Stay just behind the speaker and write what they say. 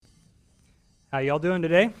How y'all doing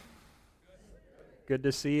today? Good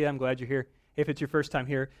to see you. I'm glad you're here. If it's your first time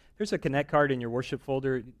here, there's a Connect card in your worship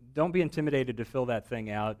folder. Don't be intimidated to fill that thing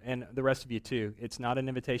out, and the rest of you too. It's not an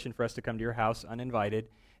invitation for us to come to your house uninvited.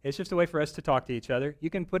 It's just a way for us to talk to each other. You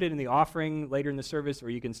can put it in the offering later in the service, or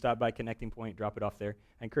you can stop by Connecting Point, drop it off there.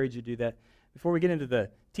 I encourage you to do that. Before we get into the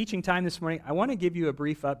teaching time this morning, I want to give you a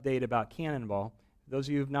brief update about Cannonball. Those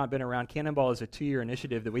of you who have not been around, Cannonball is a 2-year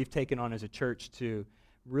initiative that we've taken on as a church to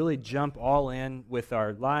really jump all in with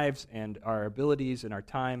our lives and our abilities and our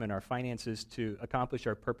time and our finances to accomplish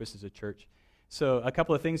our purpose as a church. So a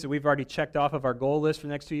couple of things that we've already checked off of our goal list for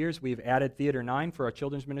the next 2 years. We've added Theater 9 for our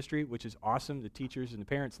children's ministry, which is awesome. The teachers and the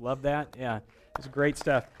parents love that. Yeah, it's great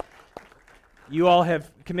stuff. You all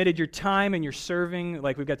have committed your time and your serving.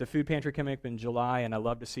 Like, we've got the food pantry coming up in July, and I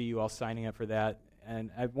love to see you all signing up for that.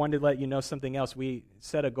 And I wanted to let you know something else. We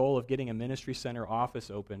set a goal of getting a ministry center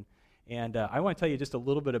office open. And I want to tell you just a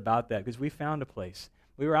little bit about that, because we found a place.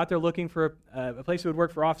 We were out there looking for a place that would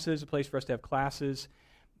work for offices, a place for us to have classes.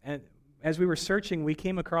 And as we were searching, we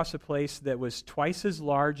came across a place that was twice as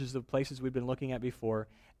large as the places we've been looking at before,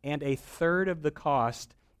 and a third of the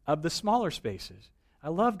cost of the smaller spaces. I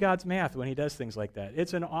love God's math when he does things like that.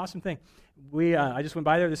 It's an awesome thing. I just went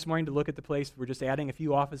by there this morning to look at the place. We're just adding a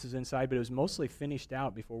few offices inside, but it was mostly finished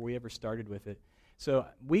out before we ever started with it. So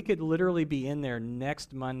we could literally be in there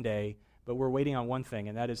next Monday, but we're waiting on one thing,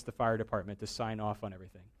 and that is the fire department to sign off on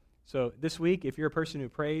everything. So this week, if you're a person who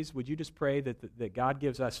prays, would you just pray that God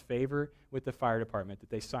gives us favor with the fire department,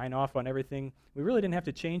 that they sign off on everything? We really didn't have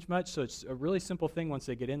to change much, so it's a really simple thing once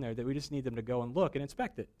they get in there, that we just need them to go and look and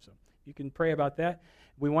inspect it. So you can pray about that.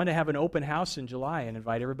 We want to have an open house in July and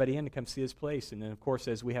invite everybody in to come see this place. And then, of course,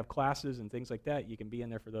 as we have classes and things like that, you can be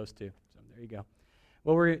in there for those too. So there you go.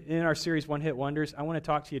 Well, we're in our series, One Hit Wonders. I want to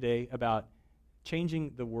talk to you today about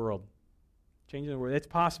changing the world. Changing the world. It's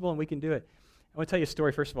possible, and we can do it. I want to tell you a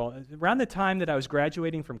story, first of all. Around the time that I was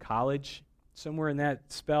graduating from college, somewhere in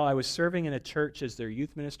that spell, I was serving in a church as their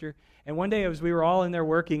youth minister. And one day, as we were all in there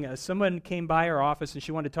working, someone came by our office, and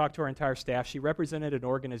she wanted to talk to our entire staff. She represented an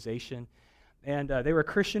organization, and they were a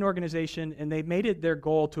Christian organization, and they made it their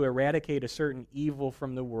goal to eradicate a certain evil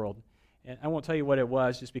from the world. And I won't tell you what it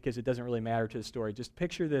was, just because it doesn't really matter to the story. Just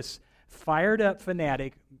picture this fired-up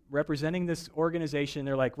fanatic representing this organization.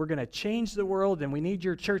 They're like, we're going to change the world, and we need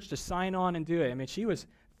your church to sign on and do it. I mean, she was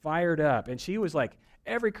fired up, and she was like,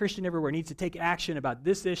 every Christian everywhere needs to take action about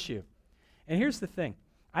this issue. And here's the thing.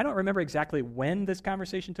 I don't remember exactly when this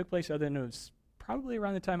conversation took place, other than it was probably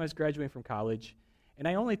around the time I was graduating from college. And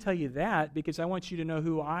I only tell you that because I want you to know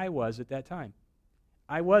who I was at that time.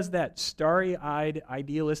 I was that starry-eyed,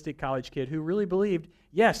 idealistic college kid who really believed,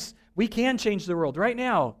 yes, we can change the world right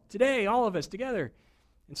now, today, all of us together.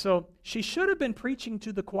 And so she should have been preaching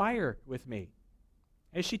to the choir with me.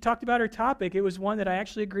 As she talked about her topic, it was one that I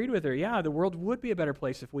actually agreed with her. Yeah, the world would be a better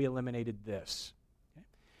place if we eliminated this. Okay?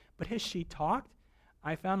 But as she talked,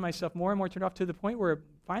 I found myself more and more turned off, to the point where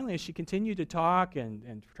finally, as she continued to talk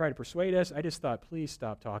and try to persuade us, I just thought, please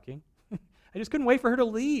stop talking. I just couldn't wait for her to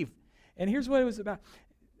leave. And here's what it was about.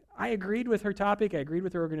 I agreed with her topic. I agreed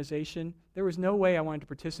with her organization. There was no way I wanted to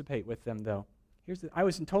participate with them, though. I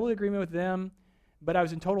was in total agreement with them, but I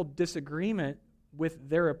was in total disagreement with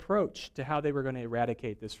their approach to how they were going to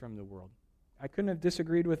eradicate this from the world. I couldn't have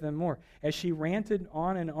disagreed with them more. As she ranted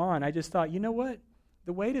on and on, I just thought, you know what?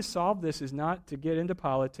 The way to solve this is not to get into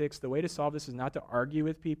politics. The way to solve this is not to argue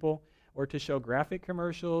with people or to show graphic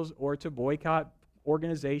commercials or to boycott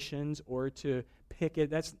organizations or to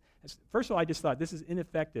picket. First of all, I just thought, this is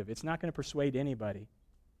ineffective. It's not going to persuade anybody.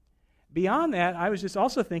 Beyond that, I was just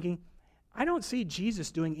also thinking, I don't see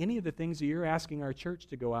Jesus doing any of the things that you're asking our church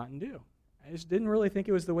to go out and do. I just didn't really think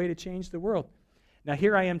it was the way to change the world. Now,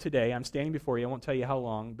 here I am today. I'm standing before you. I won't tell you how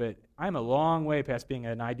long, but I'm a long way past being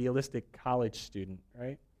an idealistic college student,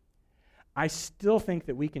 right? I still think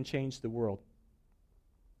that we can change the world.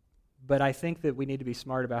 But I think that we need to be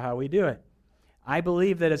smart about how we do it. I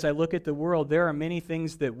believe that as I look at the world, there are many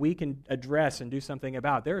things that we can address and do something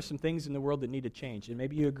about. There are some things in the world that need to change, and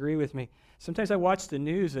maybe you agree with me. Sometimes I watch the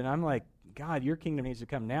news, and I'm like, God, your kingdom needs to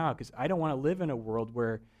come now, because I don't want to live in a world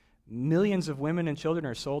where millions of women and children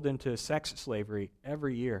are sold into sex slavery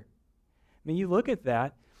every year. I mean, you look at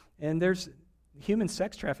that, and human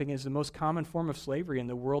sex trafficking is the most common form of slavery in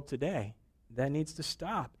the world today. That needs to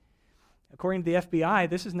stop. According to the FBI,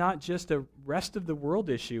 this is not just a rest of the world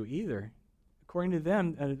issue either. According to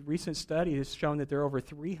them, a recent study has shown that there are over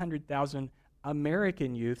 300,000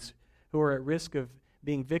 American youths who are at risk of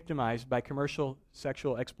being victimized by commercial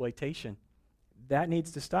sexual exploitation. That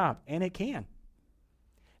needs to stop, and it can.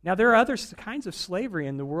 Now, there are other kinds of slavery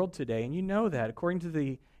in the world today, and you know that. According to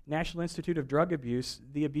the National Institute of Drug Abuse,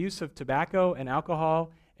 the abuse of tobacco and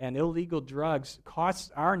alcohol and illegal drugs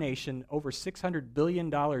costs our nation over $600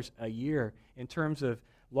 billion a year in terms of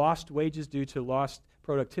lost wages due to lost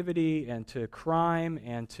productivity and to crime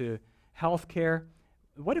and to health care.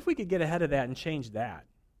 What if we could get ahead of that and change that?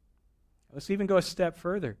 Let's even go a step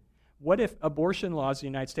further. What if abortion laws in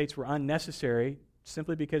the United States were unnecessary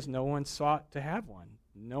simply because no one sought to have one?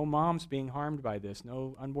 No moms being harmed by this,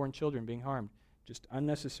 no unborn children being harmed, just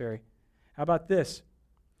unnecessary. How about this?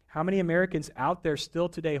 How many Americans out there still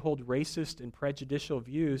today hold racist and prejudicial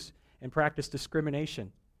views and practice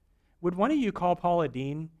discrimination? Would one of you call Paula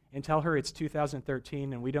Dean and tell her it's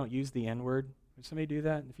 2013 and we don't use the N-word? Would somebody do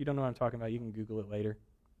that? If you don't know what I'm talking about, you can Google it later.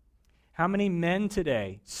 How many men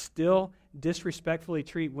today still disrespectfully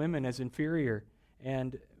treat women as inferior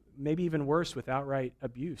and maybe even worse with outright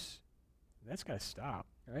abuse? That's got to stop,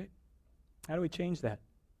 right? How do we change that?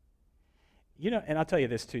 You know, and I'll tell you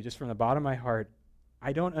this too, just from the bottom of my heart,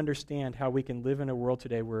 I don't understand how we can live in a world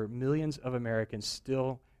today where millions of Americans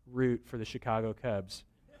still root for the Chicago Cubs.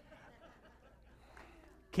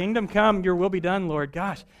 Kingdom come, your will be done, Lord.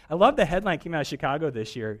 Gosh, I love the headline came out of Chicago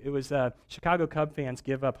this year. It was Chicago Cub fans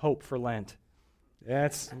give up hope for Lent.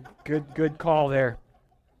 That's good call there.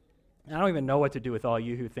 I don't even know what to do with all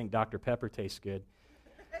you who think Dr. Pepper tastes good.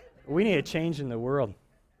 We need a change in the world.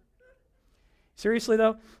 Seriously,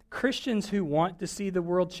 though, Christians who want to see the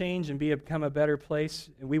world change and become a better place,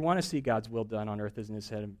 we want to see God's will done on earth as it is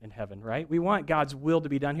in heaven, right? We want God's will to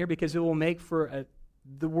be done here because it will make for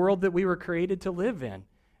the world that we were created to live in.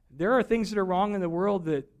 There are things that are wrong in the world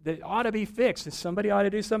that ought to be fixed, and somebody ought to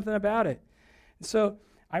do something about it. And so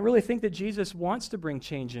I really think that Jesus wants to bring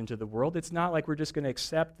change into the world. It's not like we're just going to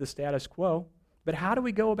accept the status quo. But how do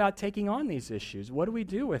we go about taking on these issues? What do we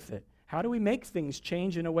do with it? How do we make things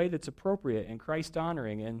change in a way that's appropriate and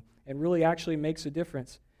Christ-honoring and really actually makes a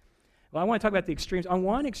difference? Well, I want to talk about the extremes. On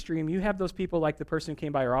one extreme, you have those people like the person who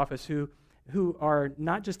came by our office who are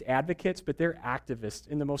not just advocates, but they're activists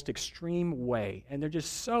in the most extreme way. And they're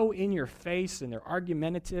just so in your face, and they're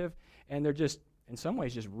argumentative, and they're just, in some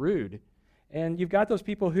ways, just rude. And you've got those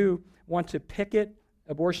people who want to picket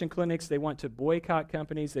abortion clinics, they want to boycott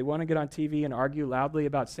companies, they want to get on TV and argue loudly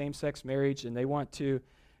about same-sex marriage, and they want to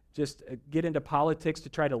just get into politics to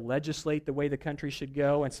try to legislate the way the country should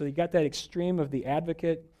go. And so you got that extreme of the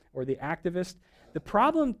advocate or the activist. The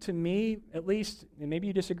problem to me, at least, and maybe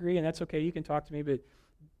you disagree, and that's okay, you can talk to me, but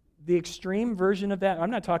the extreme version of that,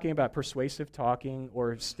 I'm not talking about persuasive talking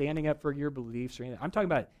or standing up for your beliefs or anything. I'm talking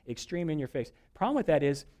about extreme in your face. Problem with that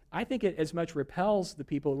is, I think it as much repels the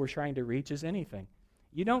people we're trying to reach as anything.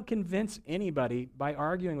 You don't convince anybody by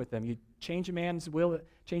arguing with them. You change a man's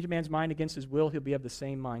mind against his will, he'll be of the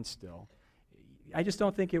same mind still. I just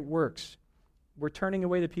don't think it works. We're turning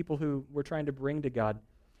away the people who we're trying to bring to God.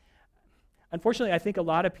 Unfortunately, I think a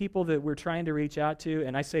lot of people that we're trying to reach out to,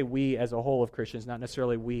 and I say we as a whole of Christians, not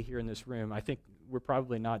necessarily we here in this room, I think we're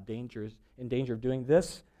probably not in danger of doing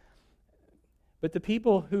this. But the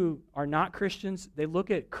people who are not Christians, they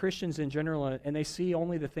look at Christians in general and they see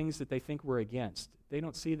only the things that they think we're against. They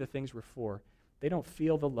don't see the things we're for. They don't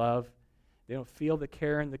feel the love. They don't feel the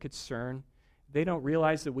care and the concern. They don't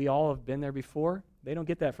realize that we all have been there before. They don't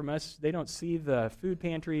get that from us. They don't see the food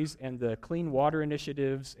pantries and the clean water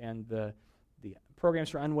initiatives and the programs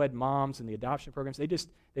for unwed moms and the adoption programs.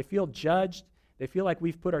 They feel judged. They feel like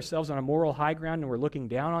we've put ourselves on a moral high ground and we're looking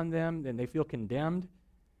down on them, and they feel condemned.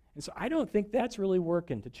 And so I don't think that's really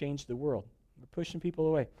working to change the world. We're pushing people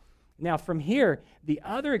away. Now, from here, the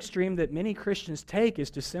other extreme that many Christians take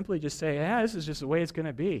is to simply just say, this is just the way it's going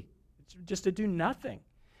to be. It's just to do nothing.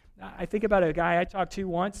 I think about a guy I talked to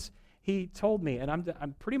once. He told me, and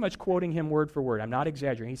I'm pretty much quoting him word for word. I'm not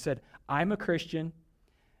exaggerating. He said, I'm a Christian.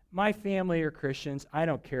 My family are Christians. I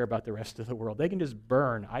don't care about the rest of the world. They can just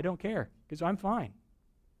burn. I don't care because I'm fine.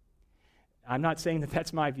 I'm not saying that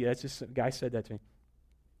that's my view. That's just a guy said that to me.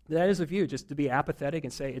 That is a view, just to be apathetic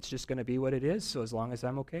and say it's just going to be what it is, so as long as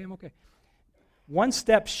I'm okay, I'm okay. One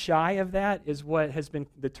step shy of that is what has been,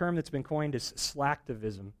 the term that's been coined is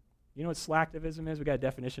slacktivism. You know what slacktivism is? We got a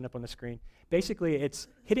definition up on the screen. Basically, it's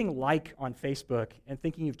hitting like on Facebook and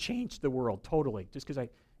thinking you've changed the world totally, just because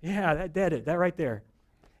that did it, that right there.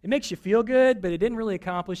 It makes you feel good, but it didn't really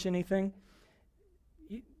accomplish anything.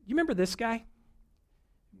 You remember this guy?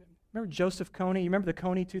 Remember Joseph Kony? You remember the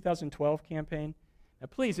Kony 2012 campaign? Now,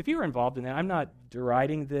 please, if you were involved in that, I'm not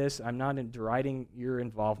deriding this. I'm not deriding your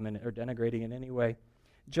involvement or denigrating in any way.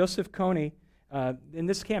 Joseph Kony, in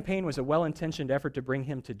this campaign, was a well-intentioned effort to bring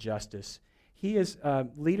him to justice. He is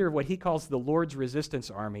leader of what he calls the Lord's Resistance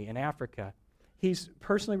Army in Africa. He's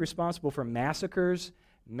personally responsible for massacres,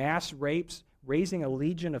 mass rapes, raising a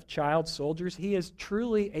legion of child soldiers. He is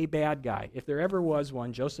truly a bad guy. If there ever was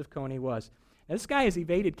one, Joseph Kony was. Now, this guy has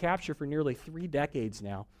evaded capture for nearly 3 decades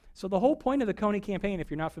now. So the whole point of the Kony campaign,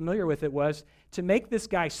 if you're not familiar with it, was to make this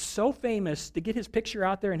guy so famous, to get his picture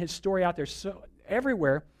out there and his story out there so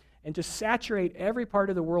everywhere, and to saturate every part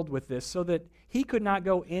of the world with this so that he could not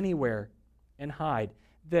go anywhere and hide.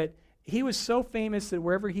 That he was so famous that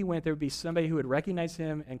wherever he went, there would be somebody who would recognize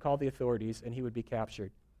him and call the authorities, and he would be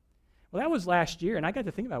captured. Well, that was last year, and I got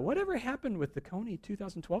to think about whatever happened with the Kony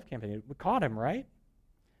 2012 campaign. We caught him, right?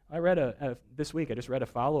 I read this week, I just read a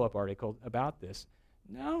follow-up article about this.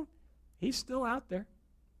 No, he's still out there.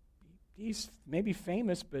 He's maybe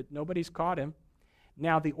famous, but nobody's caught him.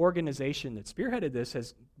 Now, the organization that spearheaded this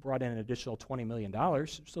has brought in an additional $20 million,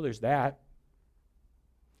 so there's that.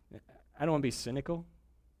 I don't want to be cynical.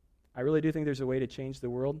 I really do think there's a way to change the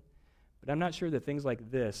world, but I'm not sure that things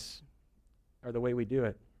like this are the way we do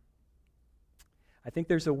it. I think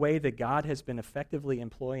there's a way that God has been effectively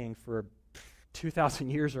employing for 2,000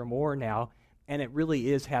 years or more now, and it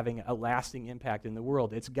really is having a lasting impact in the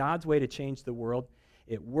world. It's God's way to change the world.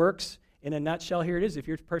 It works. In a nutshell, here it is. If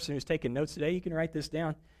you're a person who's taking notes today, you can write this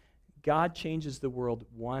down. God changes the world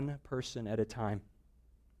one person at a time.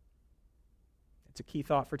 It's a key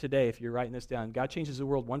thought for today if you're writing this down. God changes the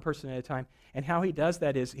world one person at a time. And how he does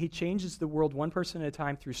that is he changes the world one person at a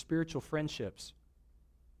time through spiritual friendships.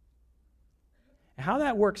 And how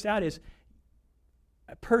that works out is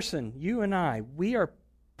a person, you and I, we are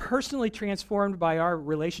personally transformed by our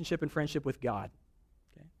relationship and friendship with God.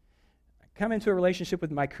 Okay? I come into a relationship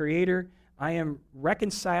with my Creator. I am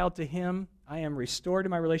reconciled to Him. I am restored in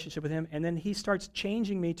my relationship with Him. And then He starts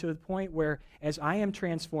changing me to the point where, as I am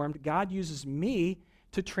transformed, God uses me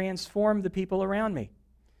to transform the people around me.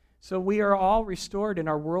 So we are all restored, and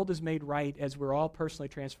our world is made right as we're all personally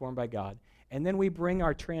transformed by God. And then we bring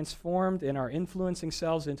our transformed and our influencing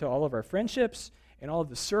selves into all of our friendships and all of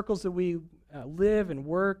the circles that we live and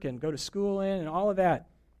work and go to school in and all of that.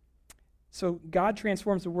 So God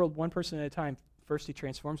transforms the world one person at a time. First, He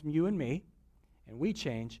transforms you and me, and we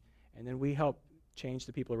change, and then we help change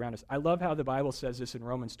the people around us. I love how the Bible says this in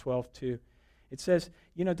Romans 12:2. It says,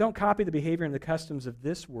 don't copy the behavior and the customs of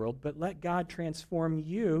this world, but let God transform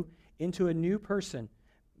you into a new person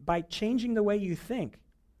by changing the way you think.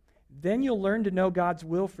 Then you'll learn to know God's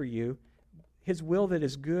will for you, His will that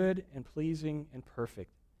is good and pleasing and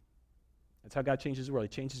perfect. That's how God changes the world.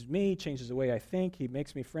 He changes me, changes the way I think, He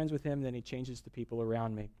makes me friends with Him, then He changes the people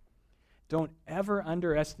around me. Don't ever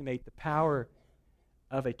underestimate the power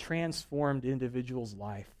of a transformed individual's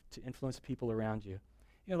life to influence people around you.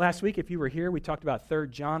 Last week, if you were here, we talked about 3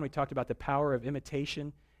 John. We talked about the power of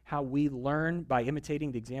imitation, how we learn by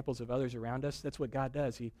imitating the examples of others around us. That's what God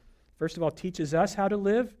does. He, first of all, teaches us how to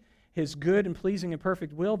live His good and pleasing and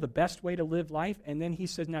perfect will, the best way to live life, and then He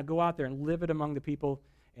says, now go out there and live it among the people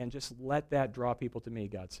and just let that draw people to me,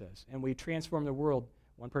 God says. And we transform the world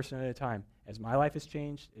one person at a time, as my life has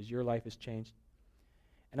changed, as your life has changed.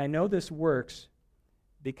 And I know this works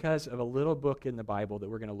because of a little book in the Bible that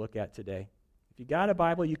we're going to look at today. If you got a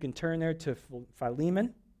Bible, you can turn there to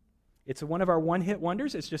Philemon. It's one of our one-hit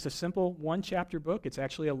wonders. It's just a simple one-chapter book. It's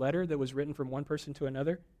actually a letter that was written from one person to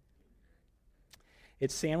another.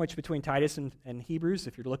 It's sandwiched between Titus and Hebrews,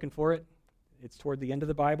 if you're looking for it. It's toward the end of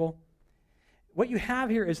the Bible. What you have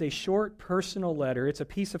here is a short personal letter. It's a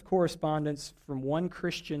piece of correspondence from one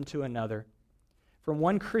Christian to another, from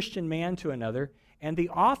one Christian man to another, and the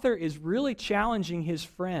author is really challenging his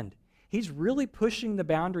friend. He's really pushing the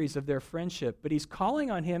boundaries of their friendship, but he's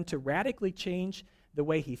calling on him to radically change the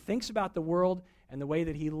way he thinks about the world and the way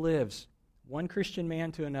that he lives, one Christian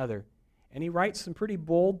man to another. And he writes some pretty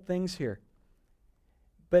bold things here.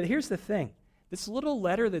 But here's the thing. This little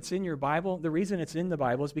letter that's in your Bible, the reason it's in the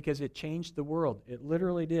Bible is because it changed the world. It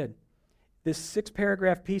literally did. This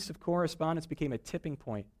 6-paragraph piece of correspondence became a tipping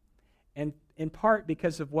point. And in part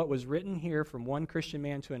because of what was written here from one Christian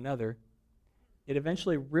man to another, it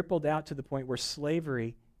eventually rippled out to the point where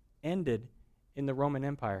slavery ended in the Roman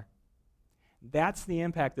Empire. That's the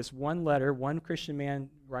impact this one letter, one Christian man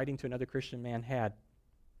writing to another Christian man had.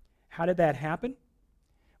 How did that happen?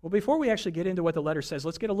 Well, before we actually get into what the letter says,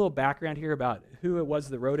 let's get a little background here about who it was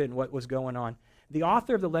that wrote it and what was going on. The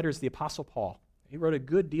author of the letter is the Apostle Paul. He wrote a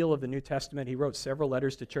good deal of the New Testament. He wrote several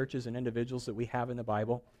letters to churches and individuals that we have in the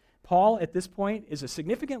Bible. Paul, at this point, is a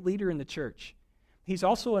significant leader in the church. He's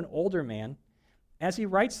also an older man. As he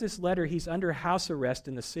writes this letter, he's under house arrest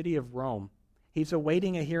in the city of Rome. He's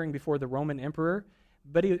awaiting a hearing before the Roman emperor,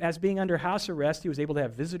 but as being under house arrest, he was able to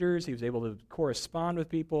have visitors, he was able to correspond with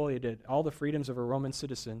people, he did all the freedoms of a Roman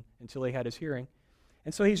citizen until he had his hearing.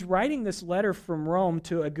 And so he's writing this letter from Rome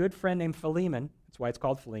to a good friend named Philemon. That's why it's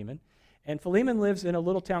called Philemon. And Philemon lives in a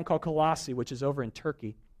little town called Colossae, which is over in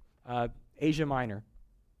Turkey, Asia Minor.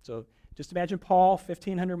 So just imagine Paul,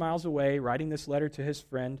 1,500 miles away, writing this letter to his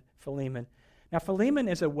friend Philemon. Now, Philemon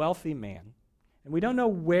is a wealthy man. And we don't know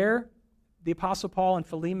where the Apostle Paul and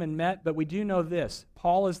Philemon met, but we do know this.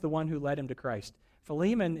 Paul is the one who led him to Christ.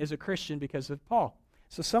 Philemon is a Christian because of Paul.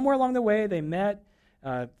 So somewhere along the way, they met.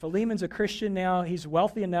 Philemon's a Christian now. He's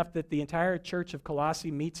wealthy enough that the entire church of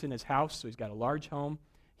Colossae meets in his house, so he's got a large home.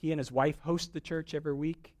 He and his wife host the church every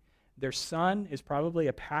week. Their son is probably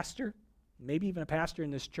a pastor, maybe even a pastor in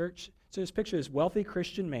this church. So just picture this wealthy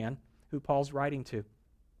Christian man who Paul's writing to.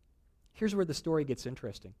 Here's where the story gets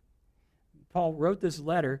interesting. Paul wrote this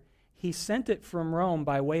letter. He sent it from Rome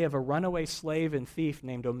by way of a runaway slave and thief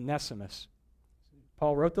named Onesimus.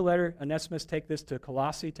 Paul wrote the letter, Onesimus, take this to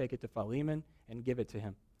Colossae, take it to Philemon, and give it to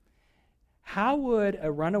him. How would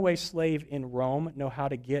a runaway slave in Rome know how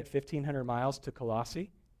to get 1,500 miles to Colossae?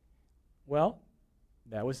 Well,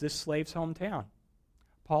 that was this slave's hometown.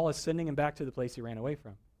 Paul is sending him back to the place he ran away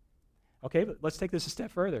from. Okay, but let's take this a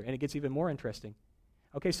step further, and it gets even more interesting.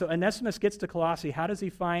 Okay, so Onesimus gets to Colossae. How does he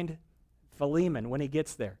find Philemon when he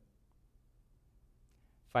gets there?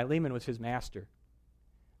 Philemon was his master.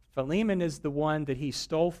 Philemon is the one that he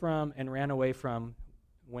stole from and ran away from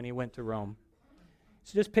when he went to Rome.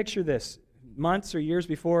 So just picture this. Months or years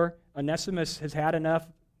before, Onesimus has had enough.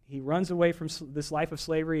 He runs away from this life of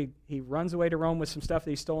slavery. He runs away to Rome with some stuff that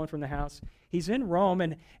he's stolen from the house. He's in Rome,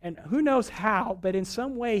 and who knows how, but in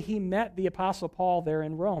some way he met the Apostle Paul there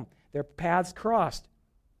in Rome. Their paths crossed.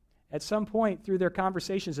 At some point through their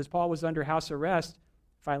conversations, as Paul was under house arrest,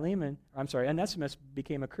 Onesimus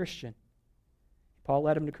became a Christian. Paul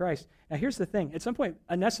led him to Christ. Now here's the thing. At some point,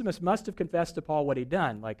 Onesimus must have confessed to Paul what he'd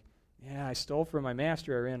done. Like, yeah, I stole from my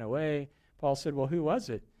master, I ran away. Paul said, well, who was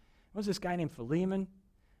it? It was this guy named Philemon.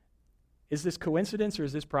 Is this coincidence or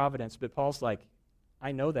is this providence? But Paul's like,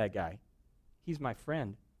 I know that guy. He's my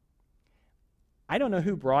friend. I don't know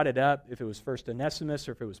who brought it up, if it was first Onesimus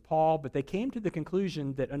or if it was Paul, but they came to the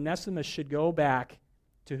conclusion that Onesimus should go back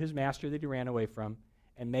to his master that he ran away from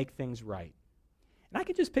and make things right. And I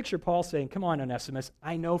could just picture Paul saying, come on, Onesimus,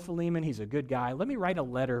 I know Philemon, he's a good guy. Let me write a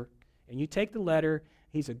letter, and you take the letter.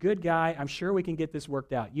 He's a good guy. I'm sure we can get this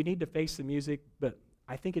worked out. You need to face the music, but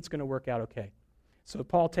I think it's going to work out okay. So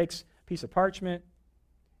Paul takes a piece of parchment,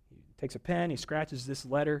 he takes a pen, he scratches this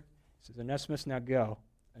letter, he says, Onesimus, now go.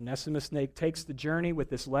 Onesimus takes the journey with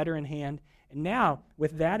this letter in hand. And now,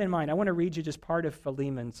 with that in mind, I want to read you just part of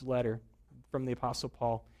Philemon's letter from the Apostle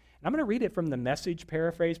Paul. And I'm going to read it from the Message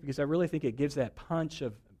paraphrase because I really think it gives that punch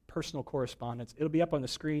of personal correspondence. It'll be up on the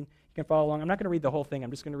screen. You can follow along. I'm not going to read the whole thing.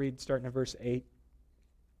 I'm just going to read starting in verse 8.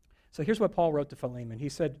 So here's what Paul wrote to Philemon. He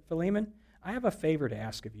said, Philemon, I have a favor to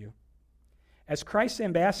ask of you. As Christ's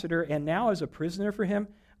ambassador and now as a prisoner for him,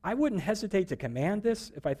 I wouldn't hesitate to command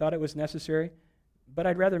this if I thought it was necessary, but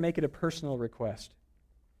I'd rather make it a personal request.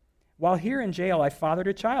 While here in jail, I fathered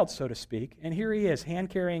a child, so to speak, and here he is,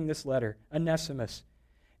 hand-carrying this letter, Onesimus.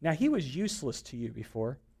 Now, he was useless to you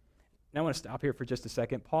before. Now, I want to stop here for just a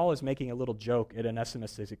second. Paul is making a little joke at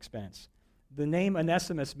Onesimus' expense. The name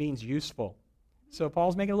Onesimus means useful. So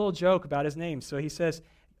Paul's making a little joke about his name. So he says,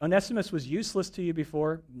 Onesimus was useless to you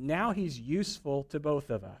before. Now he's useful to both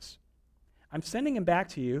of us. I'm sending him back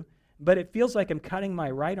to you, but it feels like I'm cutting my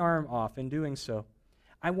right arm off in doing so.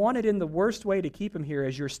 I wanted in the worst way to keep him here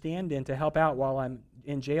as your stand-in to help out while I'm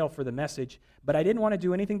in jail for the message, but I didn't want to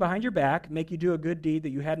do anything behind your back, make you do a good deed that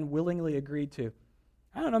you hadn't willingly agreed to.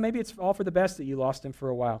 I don't know, maybe it's all for the best that you lost him for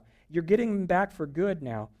a while. You're getting him back for good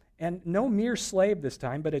now, and no mere slave this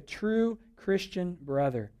time, but a true Christian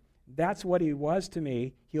brother. That's what he was to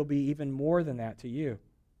me. He'll be even more than that to you.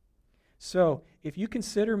 So, if you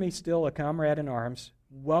consider me still a comrade in arms,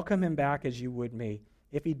 welcome him back as you would me.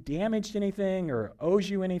 If he damaged anything or owes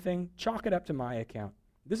you anything, chalk it up to my account.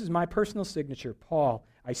 This is my personal signature, Paul.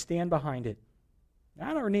 I stand behind it.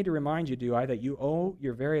 I don't need to remind you, do I, that you owe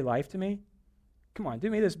your very life to me? Come on,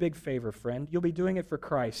 do me this big favor, friend. You'll be doing it for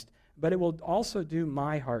Christ, but it will also do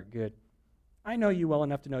my heart good. I know you well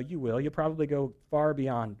enough to know you will. You'll probably go far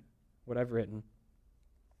beyond what I've written.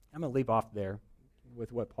 I'm going to leave off there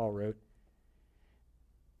with what Paul wrote.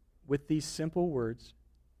 With these simple words,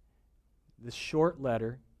 this short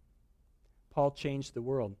letter, Paul changed the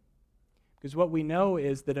world. Because what we know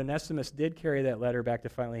is that Onesimus did carry that letter back to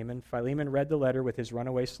Philemon. Philemon read the letter with his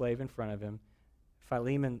runaway slave in front of him.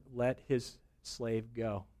 Philemon let his slave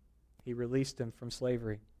go. He released him from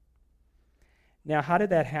slavery. Now, how did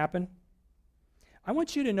that happen? I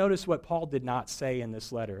want you to notice what Paul did not say in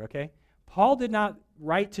this letter, okay? Paul did not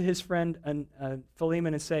write to his friend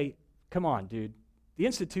Philemon and say, come on, dude. The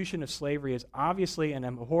institution of slavery is obviously an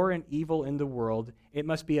abhorrent evil in the world. It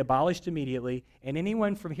must be abolished immediately, and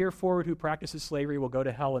anyone from here forward who practices slavery will go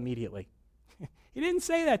to hell immediately. He didn't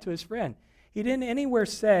say that to his friend. He didn't anywhere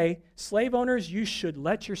say, slave owners, you should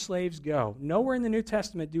let your slaves go. Nowhere in the New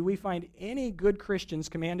Testament do we find any good Christians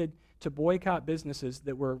commanded to boycott businesses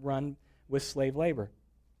that were run with slave labor.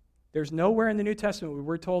 There's nowhere in the New Testament where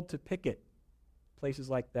we're told to picket places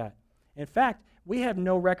like that. In fact, we have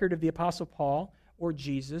no record of the Apostle Paul or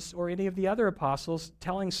Jesus or any of the other apostles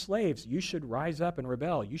telling slaves, you should rise up and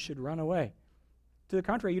rebel, you should run away. To the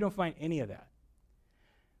contrary, you don't find any of that.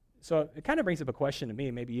 So it kind of brings up a question to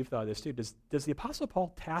me, maybe you've thought of this too. Does the Apostle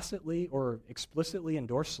Paul tacitly or explicitly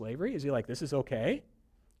endorse slavery? Is he like, this is okay?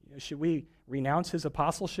 Should we renounce his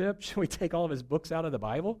apostleship? Should we take all of his books out of the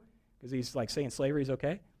Bible? Because he's like saying slavery is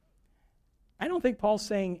okay? I don't think Paul's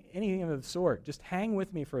saying anything of the sort. Just hang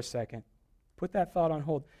with me for a second. Put that thought on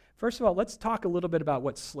hold. First of all, let's talk a little bit about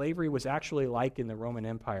what slavery was actually like in the Roman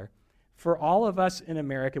Empire. For all of us in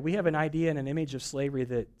America, we have an idea and an image of slavery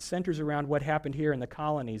that centers around what happened here in the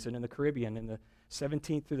colonies and in the Caribbean in the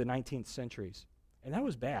 17th through the 19th centuries. And that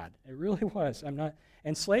was bad. It really was.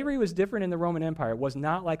 And slavery was different in the Roman Empire. It was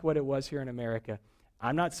not like what it was here in America.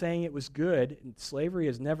 I'm not saying it was good. Slavery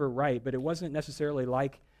is never right, but it wasn't necessarily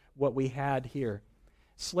like what we had here.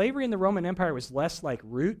 Slavery in the Roman Empire was less like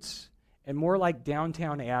Roots and more like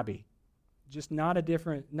Downtown Abbey. Just not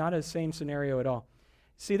a same scenario at all.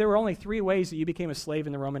 See, there were only 3 ways that you became a slave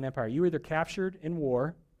in the Roman Empire. You were either captured in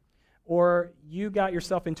war, or you got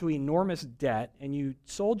yourself into enormous debt, and you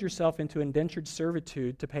sold yourself into indentured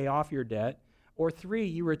servitude to pay off your debt, or 3,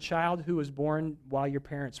 you were a child who was born while your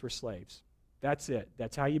parents were slaves. That's it.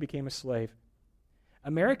 That's how you became a slave.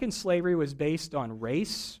 American slavery was based on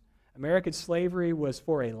race. American slavery was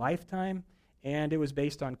for a lifetime, and it was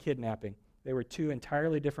based on kidnapping. They were 2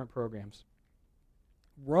 entirely different programs.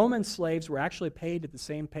 Roman slaves were actually paid at the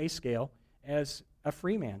same pay scale as a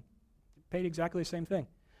free man. Paid exactly the same thing.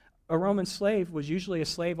 A Roman slave was usually a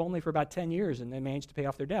slave only for about 10 years, and they managed to pay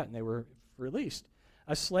off their debt, and they were released.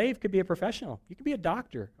 A slave could be a professional. You could be a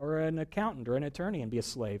doctor or an accountant or an attorney and be a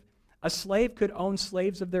slave. A slave could own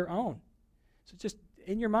slaves of their own. So just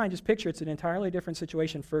in your mind, just picture it's an entirely different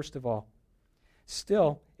situation, first of all.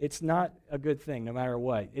 Still, it's not a good thing, no matter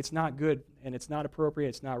what. It's not good, and it's not appropriate,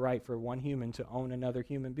 it's not right for one human to own another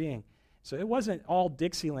human being. So it wasn't all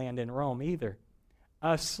Dixieland in Rome either.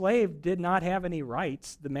 A slave did not have any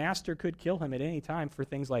rights. The master could kill him at any time for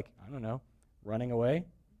things like, running away.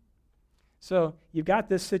 So you've got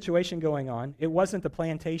this situation going on. It wasn't the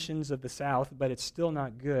plantations of the South, but it's still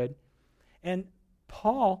not good. And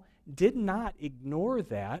Paul did not ignore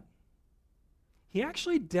that. He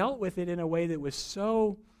actually dealt with it in a way that was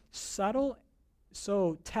so subtle,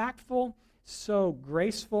 so tactful, so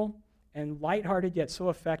graceful, and lighthearted, yet so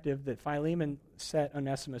effective that Philemon set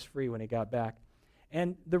Onesimus free when he got back.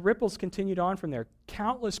 And the ripples continued on from there.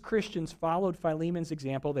 Countless Christians followed Philemon's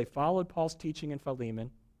example. They followed Paul's teaching in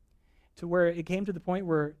Philemon to where it came to the point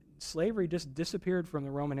where slavery just disappeared from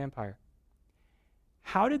the Roman Empire.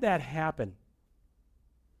 How did that happen?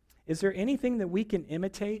 Is there anything that we can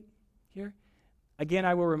imitate here? Again,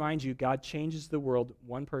 I will remind you, God changes the world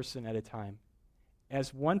one person at a time.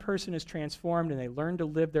 As one person is transformed and they learn to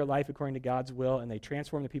live their life according to God's will and they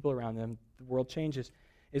transform the people around them, the world changes.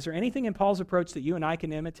 Is there anything in Paul's approach that you and I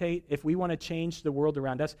can imitate if we want to change the world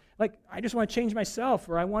around us? Like, I just want to change myself,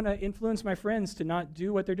 or I want to influence my friends to not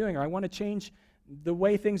do what they're doing, or I want to change the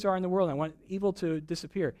way things are in the world. I want evil to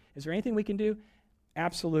disappear. Is there anything we can do?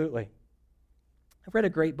 Absolutely. I've read a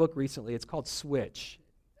great book recently. It's called Switch,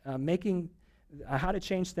 How to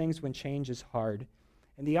Change Things When Change is Hard.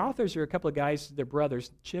 And the authors are a couple of guys, they're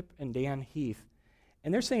brothers, Chip and Dan Heath.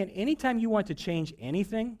 And they're saying anytime you want to change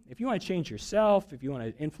anything, if you want to change yourself, if you want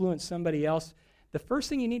to influence somebody else, the first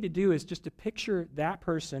thing you need to do is just to picture that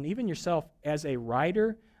person, even yourself, as a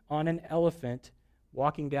rider on an elephant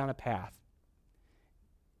walking down a path.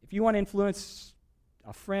 If you want to influence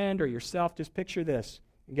a friend or yourself, just picture this.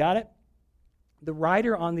 You got it? The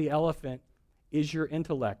rider on the elephant is your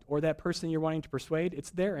intellect, or that person you're wanting to persuade, it's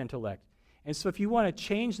their intellect. And so if you want to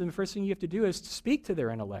change them, the first thing you have to do is to speak to their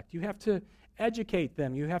intellect. You have to educate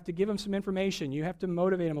them. You have to give them some information. You have to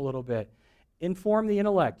motivate them a little bit. Inform the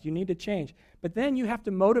intellect. You need to change. But then you have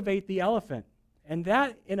to motivate the elephant. And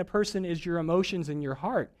that in a person is your emotions and your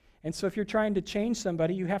heart. And so if you're trying to change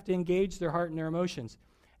somebody, you have to engage their heart and their emotions.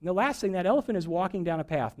 And the last thing, that elephant is walking down a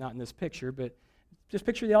path, not in this picture, but just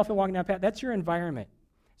picture the elephant walking down a path. That's your environment.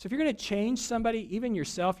 So if you're going to change somebody, even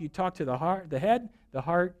yourself, you talk to the heart, the head, the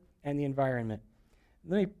heart, and the environment.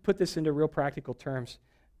 Let me put this into real practical terms.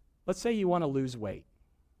 Let's say you want to lose weight.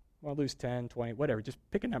 You want to lose 10, 20, whatever. Just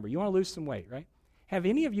pick a number. You want to lose some weight, right? Have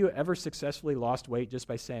any of you ever successfully lost weight just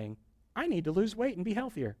by saying, I need to lose weight and be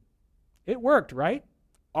healthier? It worked, right?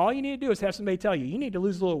 All you need to do is have somebody tell you, you need to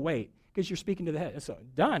lose a little weight because you're speaking to the head. So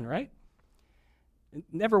done, right? It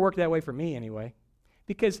never worked that way for me anyway.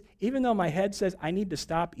 Because even though my head says I need to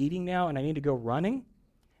stop eating now and I need to go running,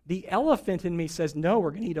 the elephant in me says, no,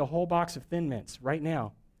 we're going to eat a whole box of Thin Mints right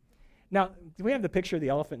now. Now, do we have the picture of the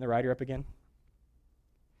elephant and the rider up again?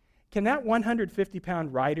 Can that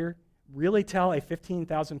 150-pound rider really tell a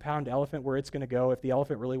 15,000-pound elephant where it's going to go if the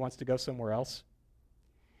elephant really wants to go somewhere else?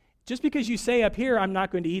 Just because you say up here, I'm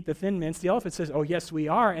not going to eat the Thin Mints, the elephant says, oh, yes, we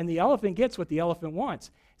are, and the elephant gets what the elephant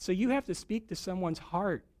wants. So you have to speak to someone's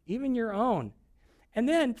heart, even your own. And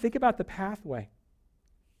then think about the pathway.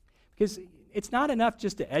 Because it's not enough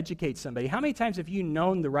just to educate somebody. How many times have you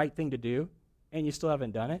known the right thing to do and you still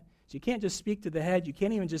haven't done it? So you can't just speak to the head. You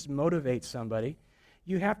can't even just motivate somebody.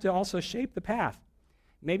 You have to also shape the path.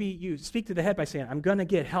 Maybe you speak to the head by saying, I'm going to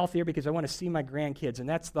get healthier because I want to see my grandkids, and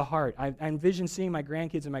that's the heart. I envision seeing my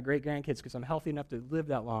grandkids and my great-grandkids because I'm healthy enough to live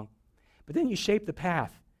that long. But then you shape the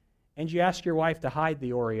path, and you ask your wife to hide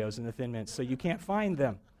the Oreos and the Thin Mints so you can't find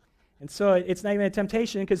them. And so it's not even a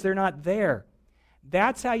temptation because they're not there.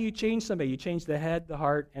 That's how you change somebody. You change the head, the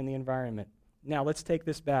heart, and the environment. Now, let's take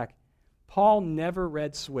this back. Paul never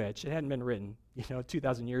read Switch. It hadn't been written,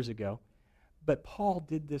 2,000 years ago. But Paul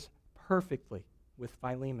did this perfectly with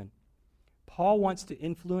Philemon. Paul wants to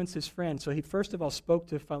influence his friend, so he first of all spoke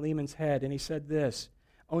to Philemon's head, and he said this,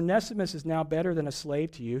 Onesimus is now better than a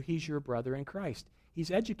slave to you. He's your brother in Christ.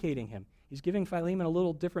 He's educating him. He's giving Philemon a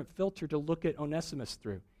little different filter to look at Onesimus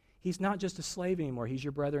through. He's not just a slave anymore. He's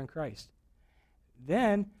your brother in Christ.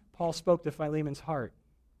 Then Paul spoke to Philemon's heart.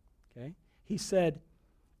 Okay? He said,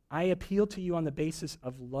 I appeal to you on the basis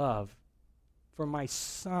of love for my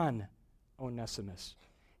son, Onesimus.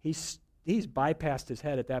 He's bypassed his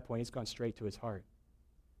head at that point. He's gone straight to his heart.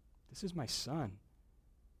 This is my son.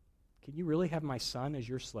 Can you really have my son as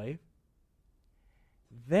your slave?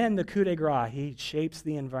 Then the coup de grace, he shapes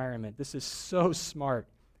the environment. This is so smart.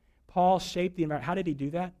 Paul shaped the environment. How did he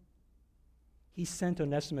do that? He sent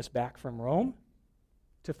Onesimus back from Rome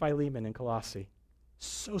to Philemon in Colossae.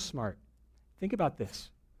 So smart. Think about this.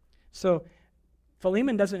 So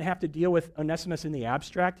Philemon doesn't have to deal with Onesimus in the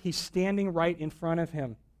abstract. He's standing right in front of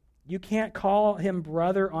him. You can't call him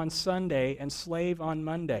brother on Sunday and slave on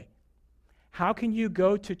Monday. How can you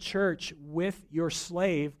go to church with your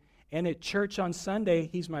slave and at church on Sunday,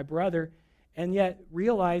 he's my brother, and yet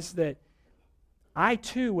realize that I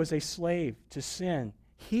too was a slave to sin.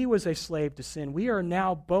 He was a slave to sin. We are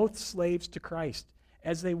now both slaves to Christ.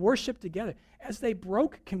 As they worshiped together, as they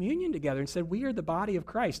broke communion together and said, we are the body of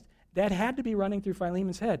Christ, that had to be running through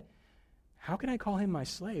Philemon's head. How can I call him my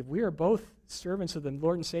slave? We are both servants of the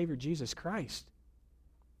Lord and Savior, Jesus Christ.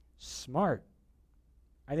 Smart.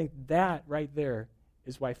 I think that right there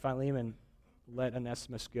is why Philemon let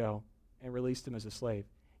Onesimus go and released him as a slave.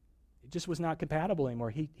 It just was not compatible anymore.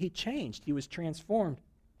 He changed. He was transformed.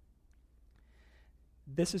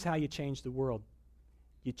 This is how you change the world.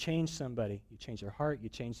 You change somebody. You change their heart, you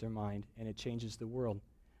change their mind, and it changes the world.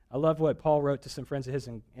 I love what Paul wrote to some friends of his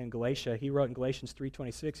in Galatia. He wrote in Galatians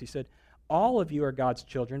 3:26, he said, all of you are God's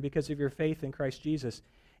children because of your faith in Christ Jesus.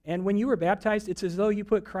 And when you were baptized, it's as though you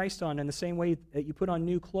put Christ on in the same way that you put on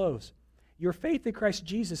new clothes. Your faith in Christ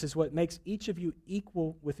Jesus is what makes each of you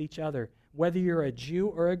equal with each other, whether you're a Jew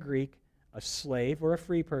or a Greek, a slave or a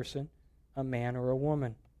free person, a man or a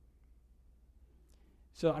woman.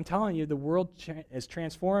 So I'm telling you, the world is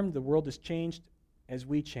transformed, the world is changed as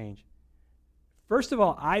we change. First of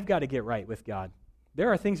all, I've got to get right with God.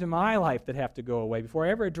 There are things in my life that have to go away. Before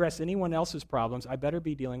I ever address anyone else's problems, I better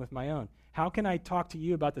be dealing with my own. How can I talk to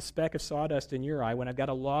you about the speck of sawdust in your eye when I've got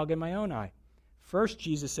a log in my own eye? First,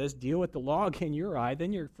 Jesus says, deal with the log in your eye,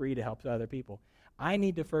 then you're free to help other people. I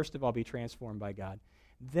need to first of all be transformed by God.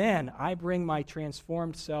 Then I bring my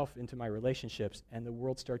transformed self into my relationships, and the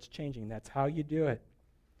world starts changing. That's how you do it.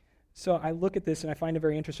 So I look at this and I find it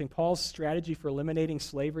very interesting. Paul's strategy for eliminating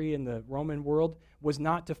slavery in the Roman world was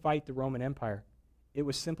not to fight the Roman Empire. It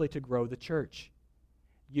was simply to grow the church.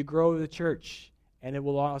 You grow the church, and it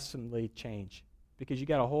will awesomely change because you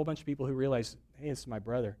got a whole bunch of people who realize, hey, this is my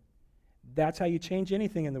brother. That's how you change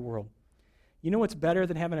anything in the world. You know what's better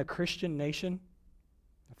than having a Christian nation?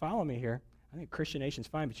 Follow me here. I think Christian nation's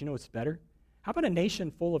fine, but you know what's better? How about a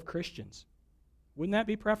nation full of Christians? Wouldn't that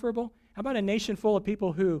be preferable? How about a nation full of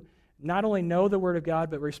people who not only know the Word of God,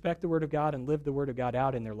 but respect the Word of God and live the Word of God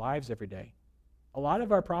out in their lives every day? A lot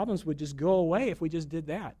of our problems would just go away if we just did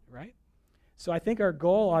that, right? So I think our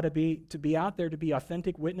goal ought to be out there to be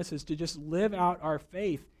authentic witnesses, to just live out our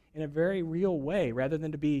faith in a very real way rather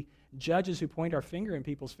than to be judges who point our finger in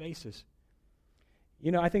people's faces.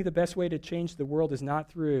 You know, I think the best way to change the world is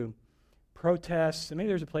not through protests, and maybe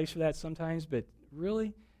there's a place for that sometimes, but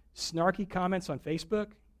really, snarky comments on Facebook?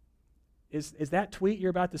 Is that tweet you're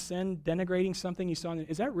about to send denigrating something you saw?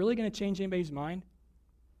 Is that really going to change anybody's mind?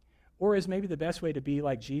 Or is maybe the best way to be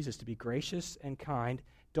like Jesus, to be gracious and kind?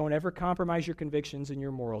 Don't ever compromise your convictions and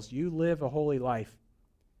your morals. You live a holy life,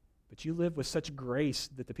 but you live with such grace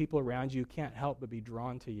that the people around you can't help but be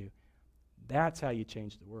drawn to you. That's how you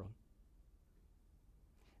change the world.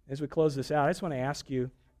 As we close this out, I just want to ask you,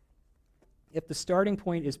 if the starting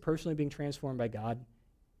point is personally being transformed by God,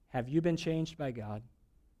 have you been changed by God?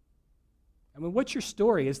 I mean, what's your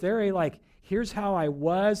story? Is there a, here's how I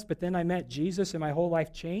was, but then I met Jesus and my whole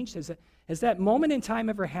life changed? Has that moment in time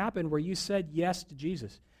ever happened where you said yes to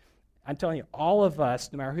Jesus? I'm telling you, all of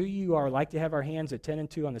us, no matter who you are, like to have our hands at 10 and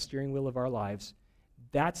 2 on the steering wheel of our lives.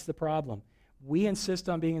 That's the problem. We insist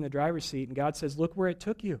on being in the driver's seat, and God says, look where it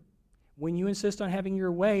took you. When you insist on having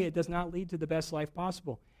your way, it does not lead to the best life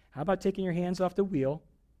possible. How about taking your hands off the wheel,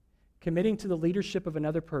 committing to the leadership of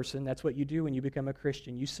another person? That's what you do when you become a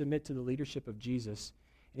Christian. You submit to the leadership of Jesus.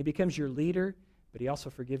 And he becomes your leader, but he also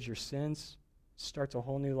forgives your sins, starts a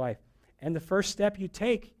whole new life. And the first step you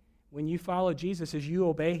take when you follow Jesus is you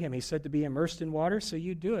obey him. He said to be immersed in water, so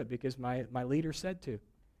you do it because my leader said to.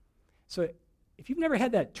 So if you've never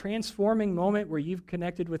had that transforming moment where you've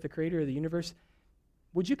connected with the creator of the universe,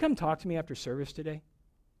 would you come talk to me after service today?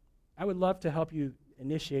 I would love to help you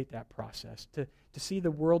initiate that process, to see the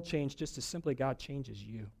world change just as simply God changes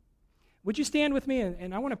you. Would you stand with me?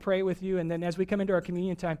 And I want to pray with you, and then as we come into our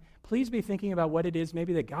communion time, please be thinking about what it is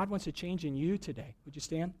maybe that God wants to change in you today. Would you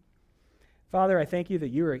stand? Father, I thank you that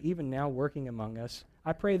you are even now working among us.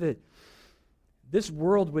 I pray that this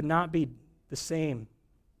world would not be the same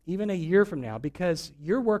even a year from now because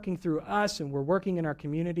you're working through us and we're working in our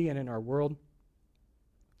community and in our world.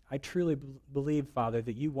 I truly believe, Father,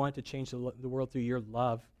 that you want to change the world through your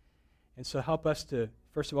love. And so help us to,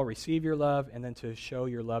 first of all, receive your love and then to show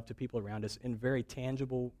your love to people around us in very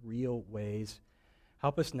tangible, real ways.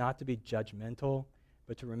 Help us not to be judgmental,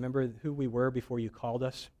 but to remember who we were before you called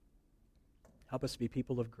us. Help us to be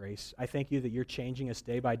people of grace. I thank you that you're changing us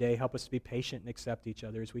day by day. Help us to be patient and accept each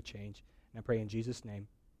other as we change. And I pray in Jesus' name,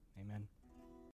 amen.